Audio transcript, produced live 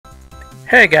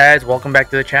Hey guys, welcome back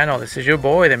to the channel. This is your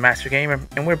boy, the Master Gamer,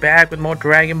 and we're back with more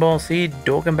Dragon Ball Z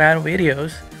Dokkan Battle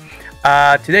videos.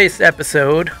 Today's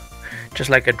episode, just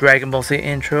like a Dragon Ball Z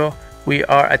intro, we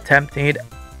are attempting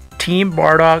Team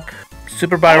Bardock,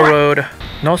 Super Battle Road,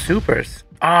 no supers.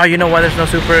 Oh, you know why there's no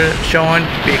super shown?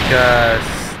 Because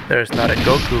there's not a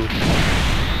Goku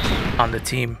on the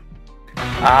team.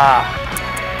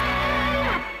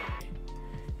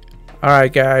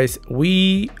 Alright guys,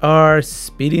 we are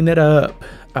speeding it up.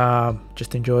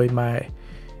 Just enjoyed my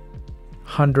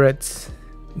hundreds.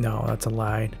 No, that's a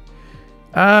lie.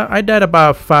 I died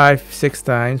about 5-6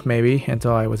 times maybe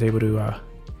until I was able to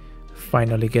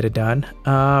finally get it done.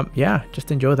 Yeah,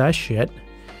 just enjoy that shit.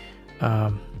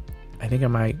 I think I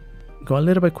might go a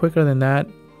little bit quicker than that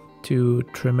to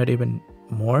trim it even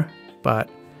more.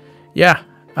 But yeah,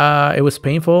 it was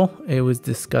painful. It was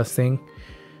disgusting.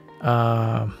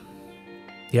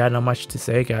 Yeah, not much to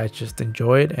say, guys. Just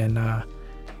enjoy it and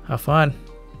have fun.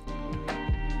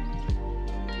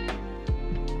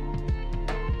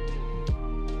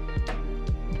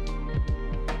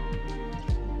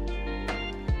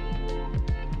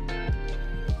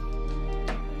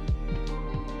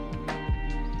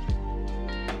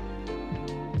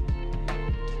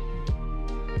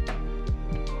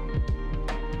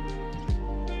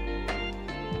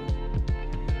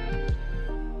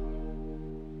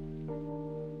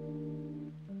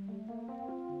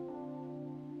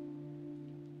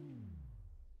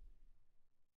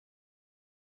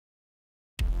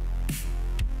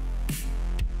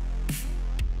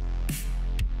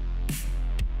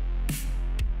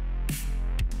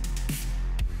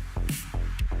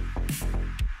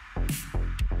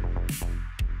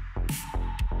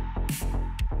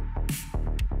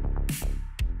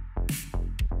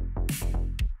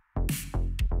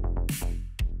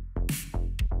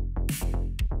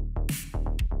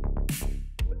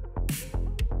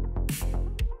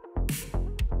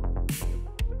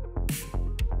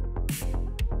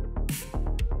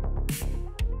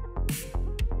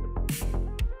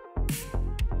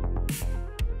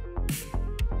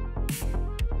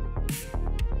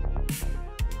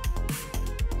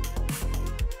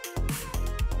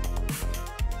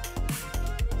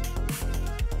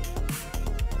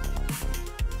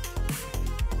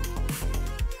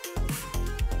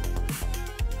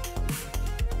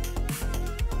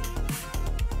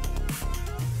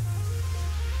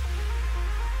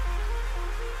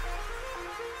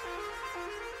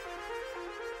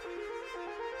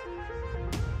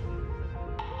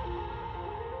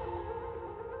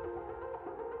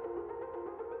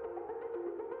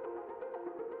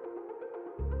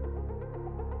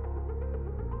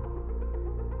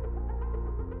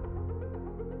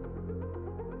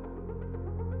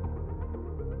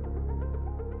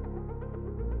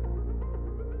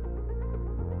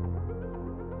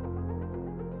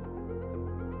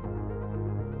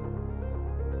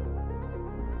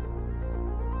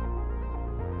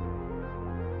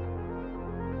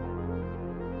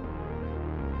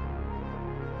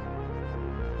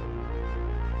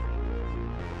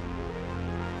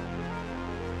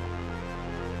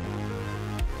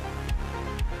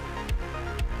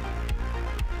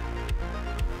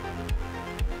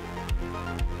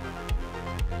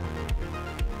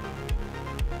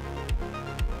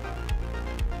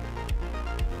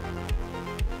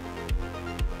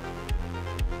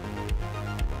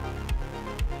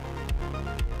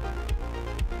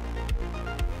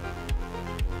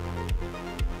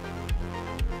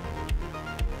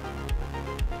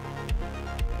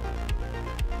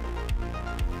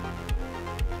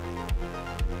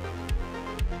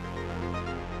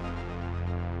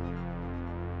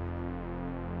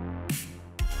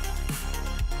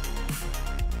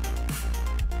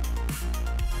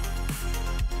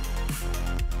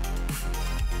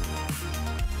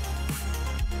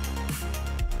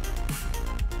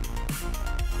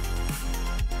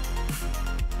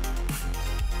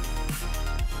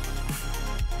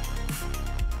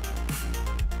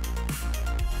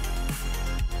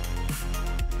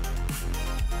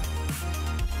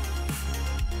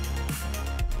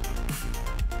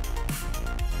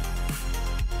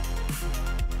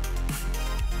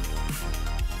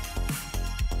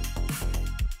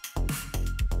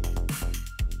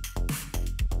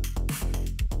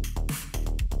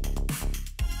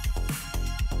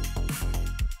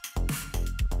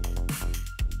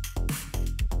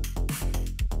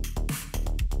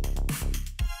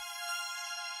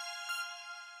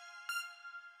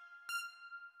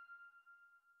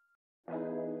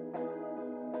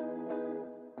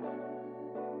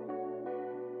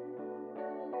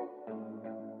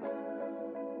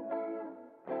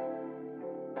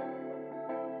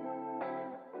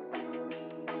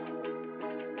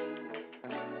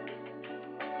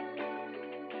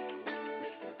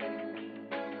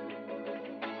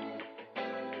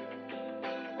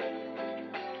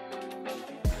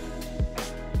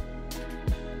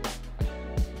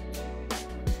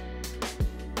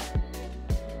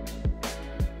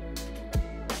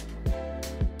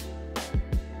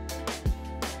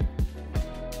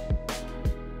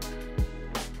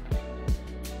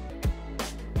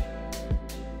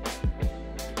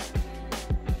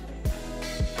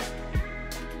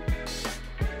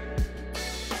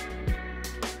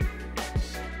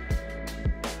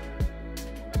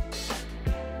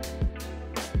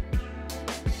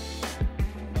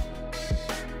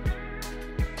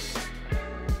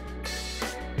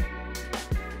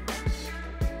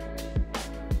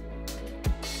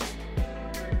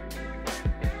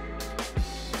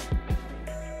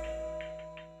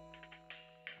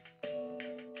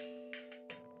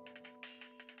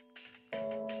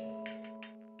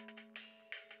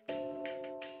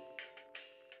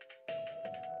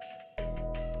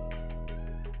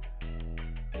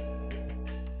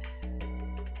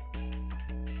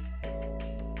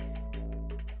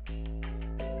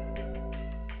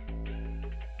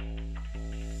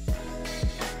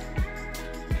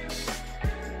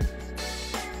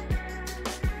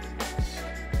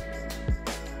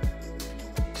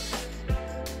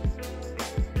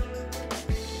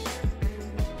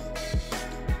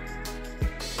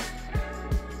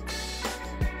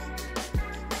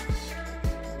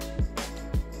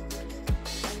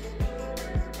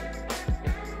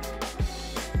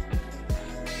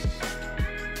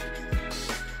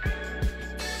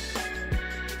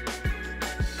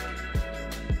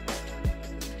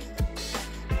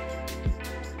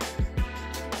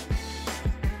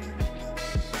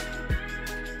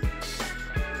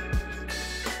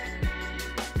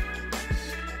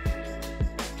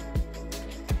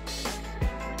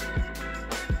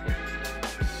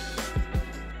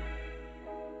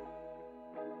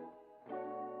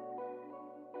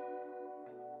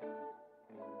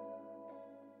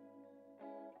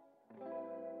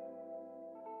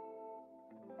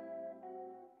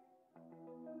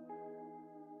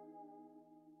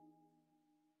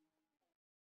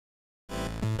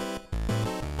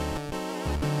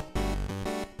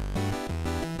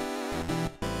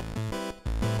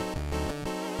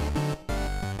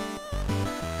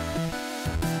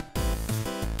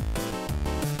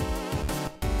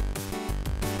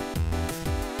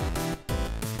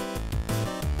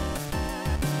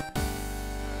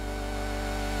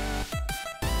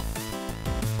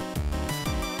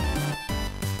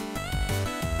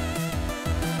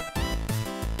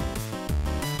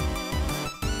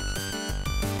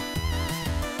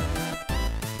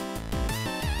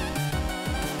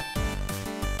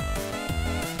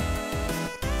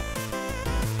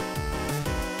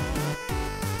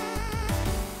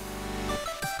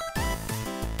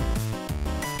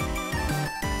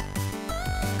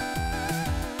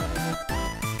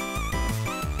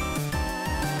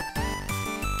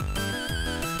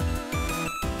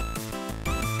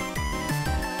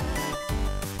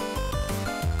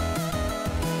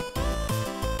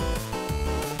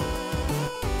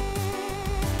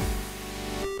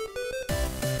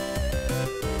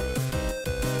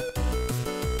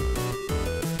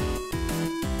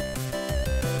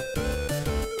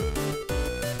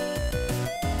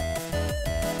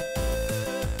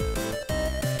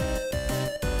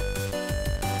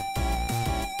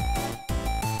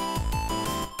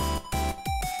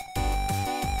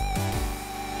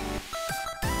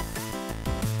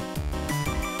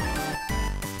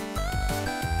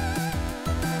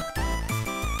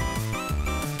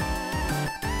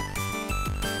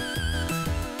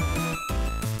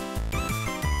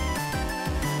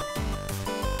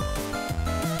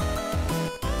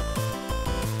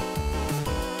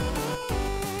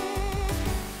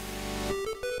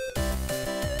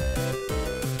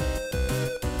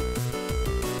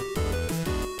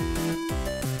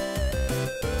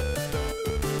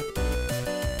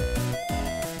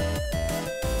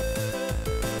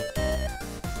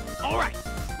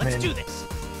 Let's do this.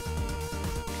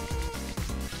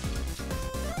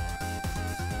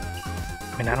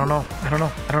 I mean, I don't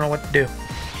know what to do.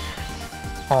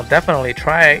 I'll definitely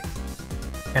try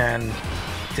and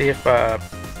see if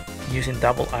using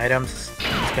double items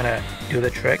is gonna do the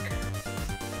trick.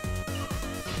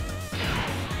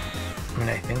 I mean,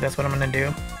 I think that's what I'm gonna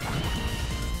do.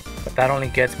 But that only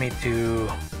gets me to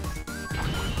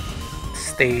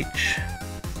stage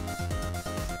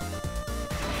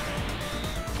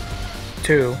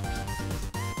 2.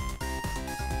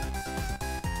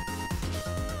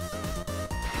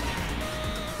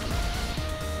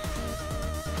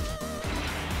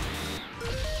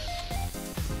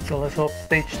 So let's hope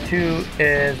stage 2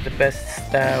 is the best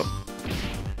step.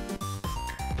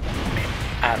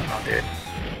 I don't know, dude.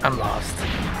 I'm lost.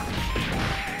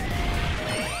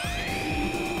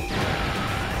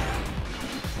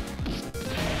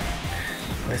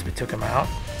 At least we took him out.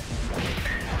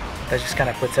 That just kind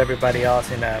of puts everybody else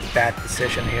in a bad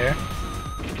position here.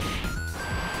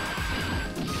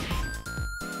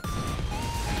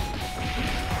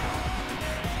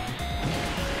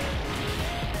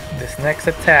 This next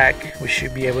attack, we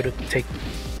should be able to take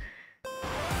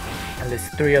at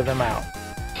least 3 of them out.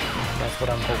 That's what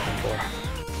I'm hoping for.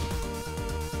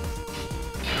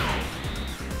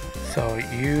 So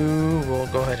you will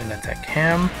go ahead and attack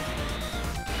him.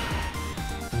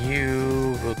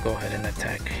 You will go ahead and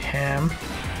attack him.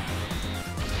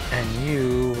 And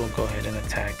you will go ahead and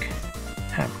attack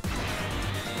him.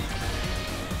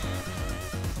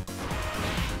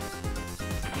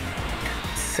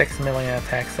 $6 million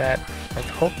attack set. Let's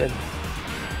hope that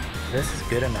this is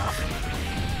good enough.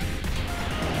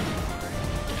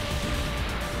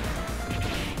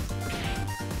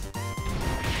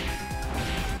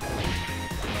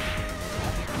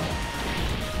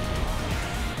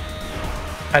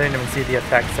 I didn't even see the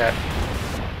attack set.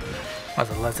 Was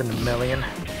it less than $1 million?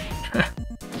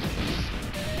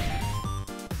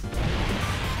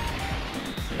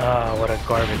 Oh, what a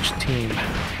garbage team.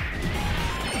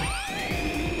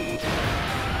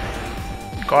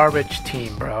 Garbage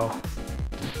team, bro.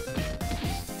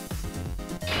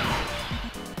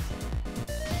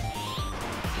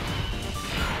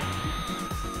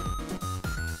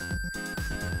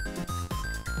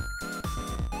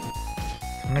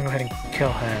 I'm gonna go ahead and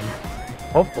kill him.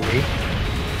 Hopefully.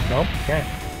 Nope, okay.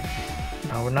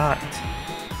 No, we're not.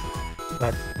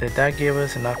 But did that give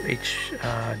us enough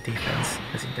defense?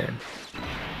 Yes, it did.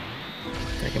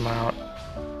 Take him out.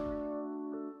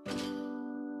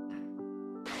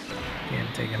 Again,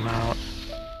 take him out.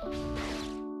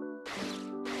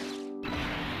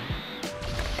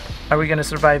 Are we gonna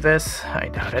survive this? I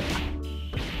doubt it.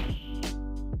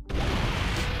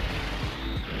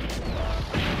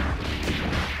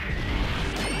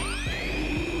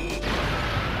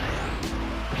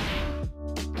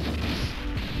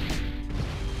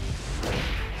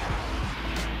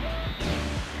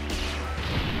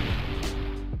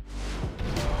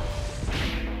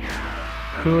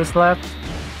 Who is left?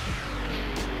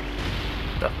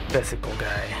 The physical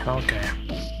guy. Okay.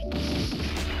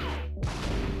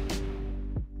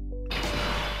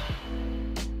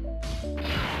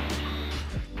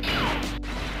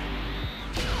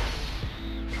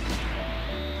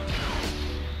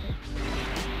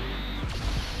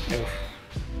 Oof.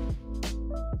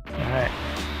 Alright.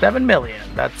 7 million.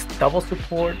 That's double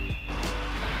support.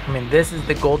 I mean, this is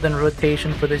the golden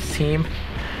rotation for this team.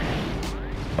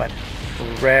 But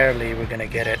rarely we're gonna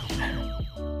get it.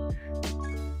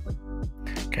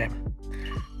 Okay,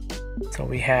 so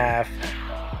we have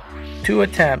 2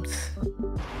 attempts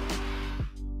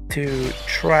to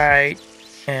try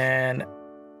and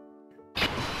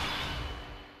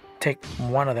take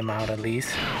one of them out at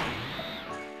least.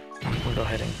 We'll go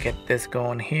ahead and get this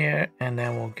going here, and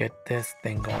then we'll get this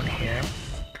thing going here.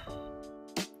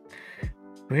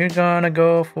 We're gonna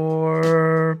go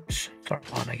for start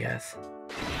on, I guess.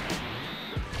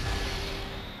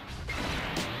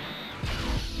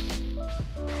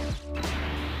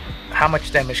 How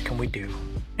much damage can we do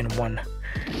in one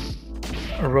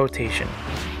rotation?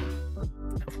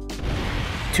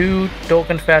 2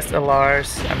 Dokkan Fest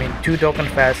LRs, I mean 2 Dokkan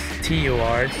Fest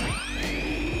TURs.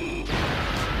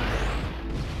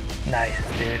 Nice,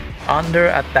 dude. Under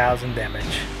 1,000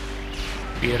 damage.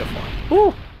 Beautiful.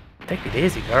 Woo! Take it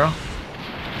easy, girl.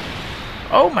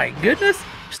 Oh my goodness!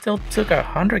 Still took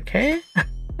 100k?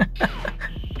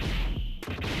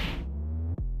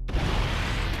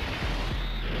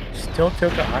 Still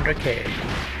took 100k.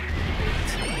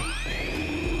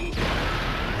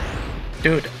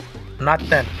 Dude,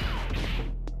 nothing.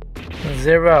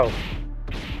 0.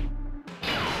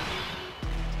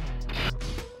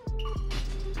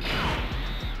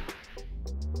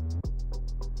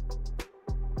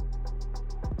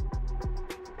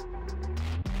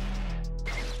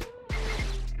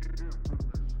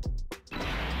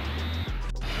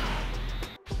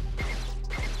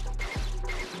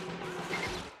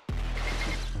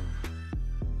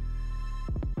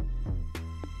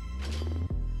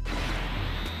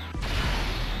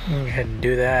 Go ahead and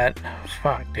do that.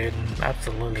 Fuck, dude.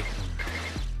 Absolutely.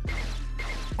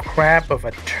 Crap of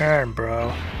a turn,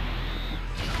 bro.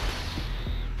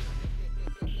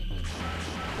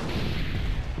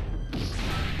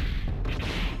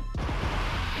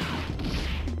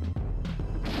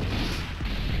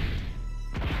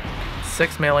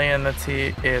 $6 million. Let's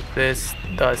see if this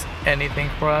does anything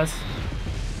for us.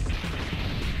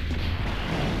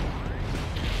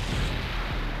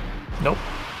 Nope.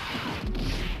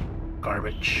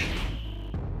 Garbage.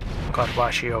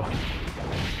 Garbaccio.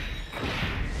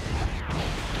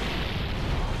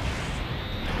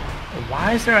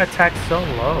 Why is their attack so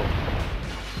low?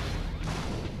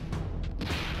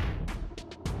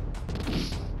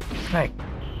 Like,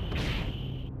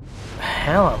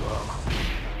 hella low.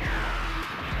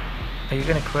 Are you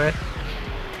gonna quit?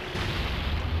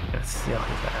 Let's seal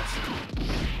his ass.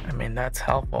 I mean, that's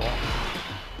helpful.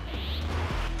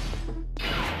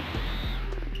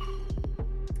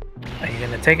 Are you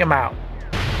gonna take him out?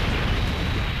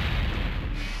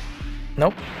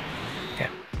 Nope. Okay.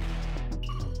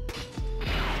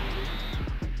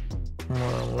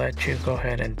 We'll let you go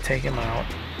ahead and take him out.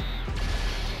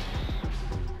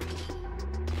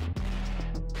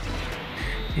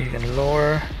 You can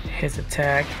lower his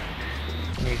attack.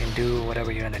 You can do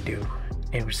whatever you're gonna do.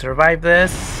 If we survive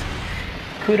this,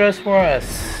 kudos for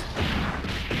us.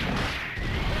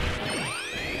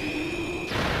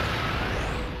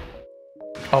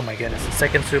 Oh my goodness, the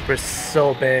second super is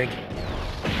so big.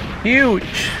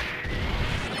 Huge!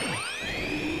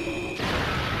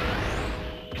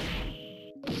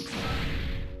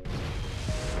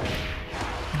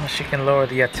 She can lower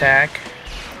the attack.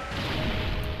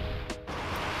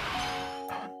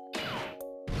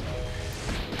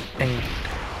 And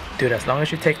dude, as long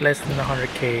as you take less than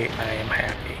 100k, I am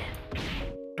happy.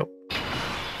 Nope.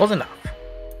 Was enough.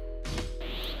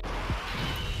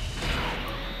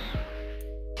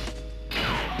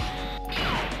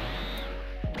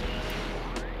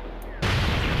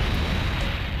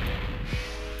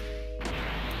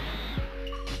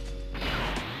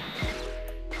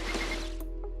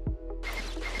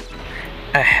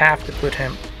 I have to put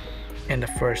him in the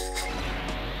first.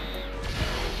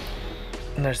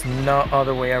 And there's no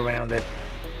other way around it.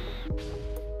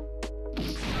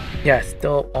 Yeah,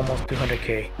 still almost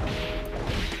 200k.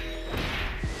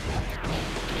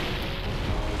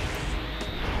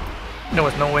 There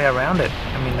was no way around it.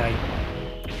 I mean,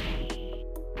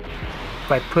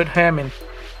 if I put him in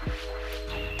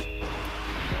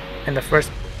the first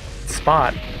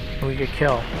spot, we could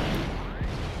kill.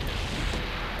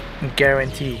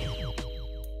 Guarantee.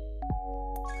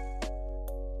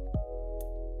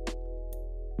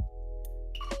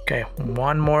 Okay,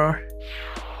 one more.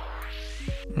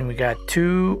 And we got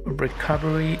 2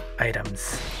 recovery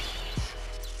items.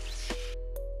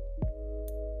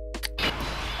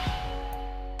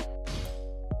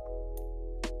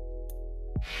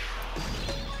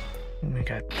 We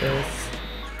got this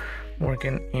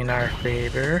working in our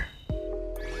favor.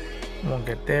 We'll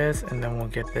get this, and then we'll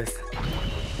get this.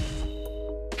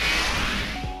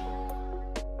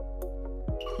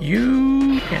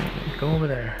 You can go over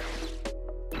there.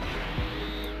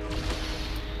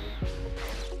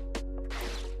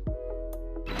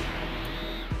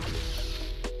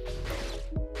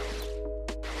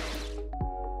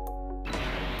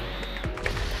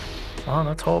 Well,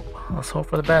 let's hope. Let's hope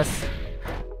for the best.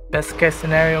 Best case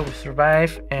scenario, we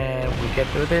survive and we get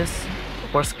through this.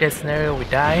 Worst case scenario, we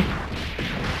die.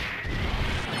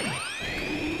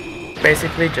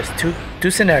 Basically, just two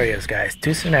scenarios, guys.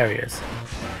 2 scenarios.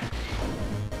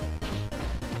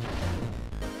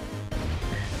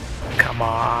 Come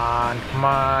on, come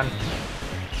on.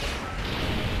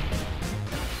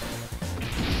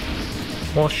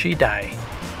 Will she die?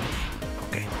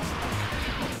 Okay.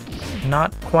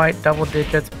 Not quite double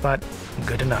digits, but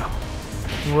good enough.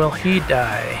 Will he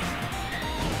die?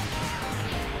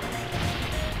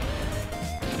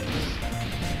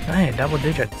 Hey, double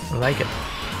digits. I like it.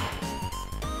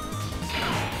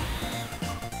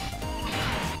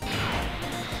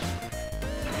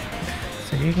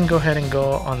 So you can go ahead and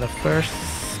go on the first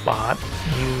spot.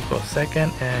 You go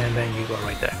second, and then you go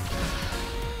right there.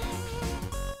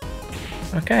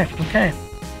 Okay, okay.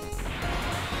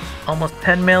 Almost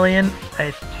 10 million.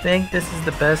 I think this is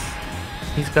the best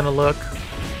he's gonna look.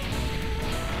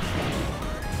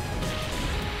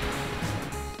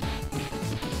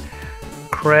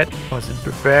 Crit was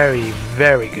very,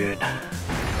 very good.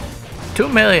 2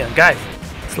 million, guys.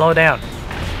 Slow down.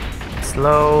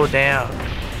 Slow down.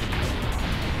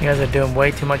 You guys are doing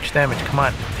way too much damage. Come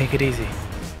on, take it easy.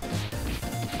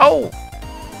 Oh!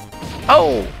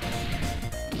 Oh!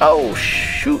 Oh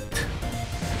shoot.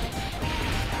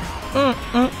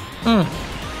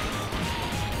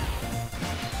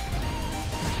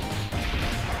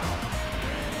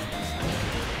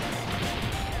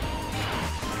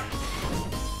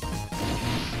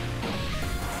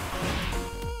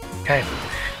 Okay,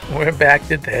 we're back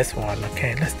to this one.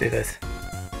 Okay, let's do this.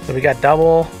 So we got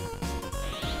double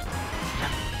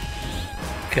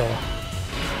skill,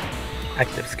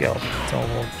 active skill. So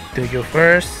we'll do you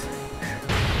first.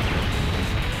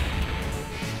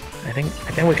 I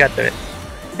think we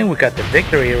got the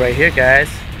victory right here, guys.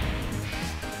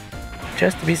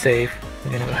 Just to be safe,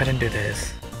 we're gonna go ahead and do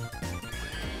this,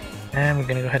 and we're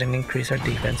gonna go ahead and increase our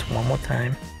defense one more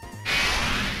time,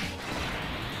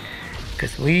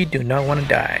 because we do not want to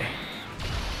die.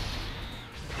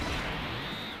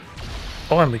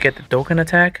 Oh, and we get the Dokkan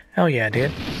attack? Hell yeah,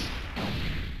 dude.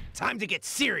 Time to get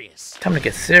serious. Time to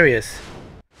get serious.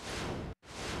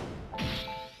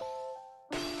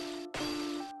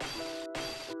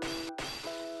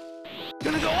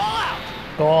 Gonna go all out.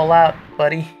 Go all out,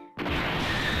 buddy.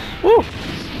 Woo!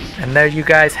 And there you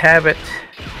guys have it.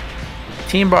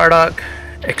 Team Bardock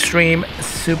Extreme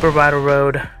Super Battle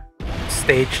Road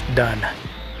stage done.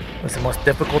 It was the most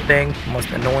difficult thing, most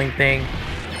annoying thing.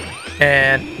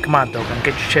 And come on, Dokkan,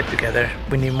 get your shit together.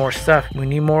 We need more stuff. We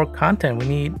need more content. We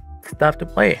need stuff to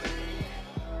play.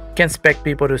 Can't expect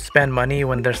people to spend money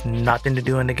when there's nothing to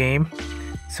do in the game.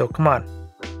 So come on,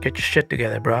 get your shit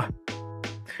together, bro.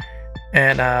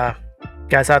 And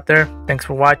guys out there, thanks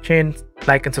for watching.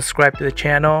 Like and subscribe to the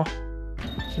channel.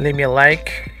 Leave me a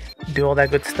like. Do all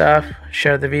that good stuff.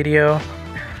 Share the video.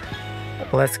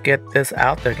 Let's get this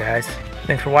out there, guys.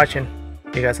 Thanks for watching.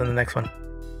 See you guys on the next one.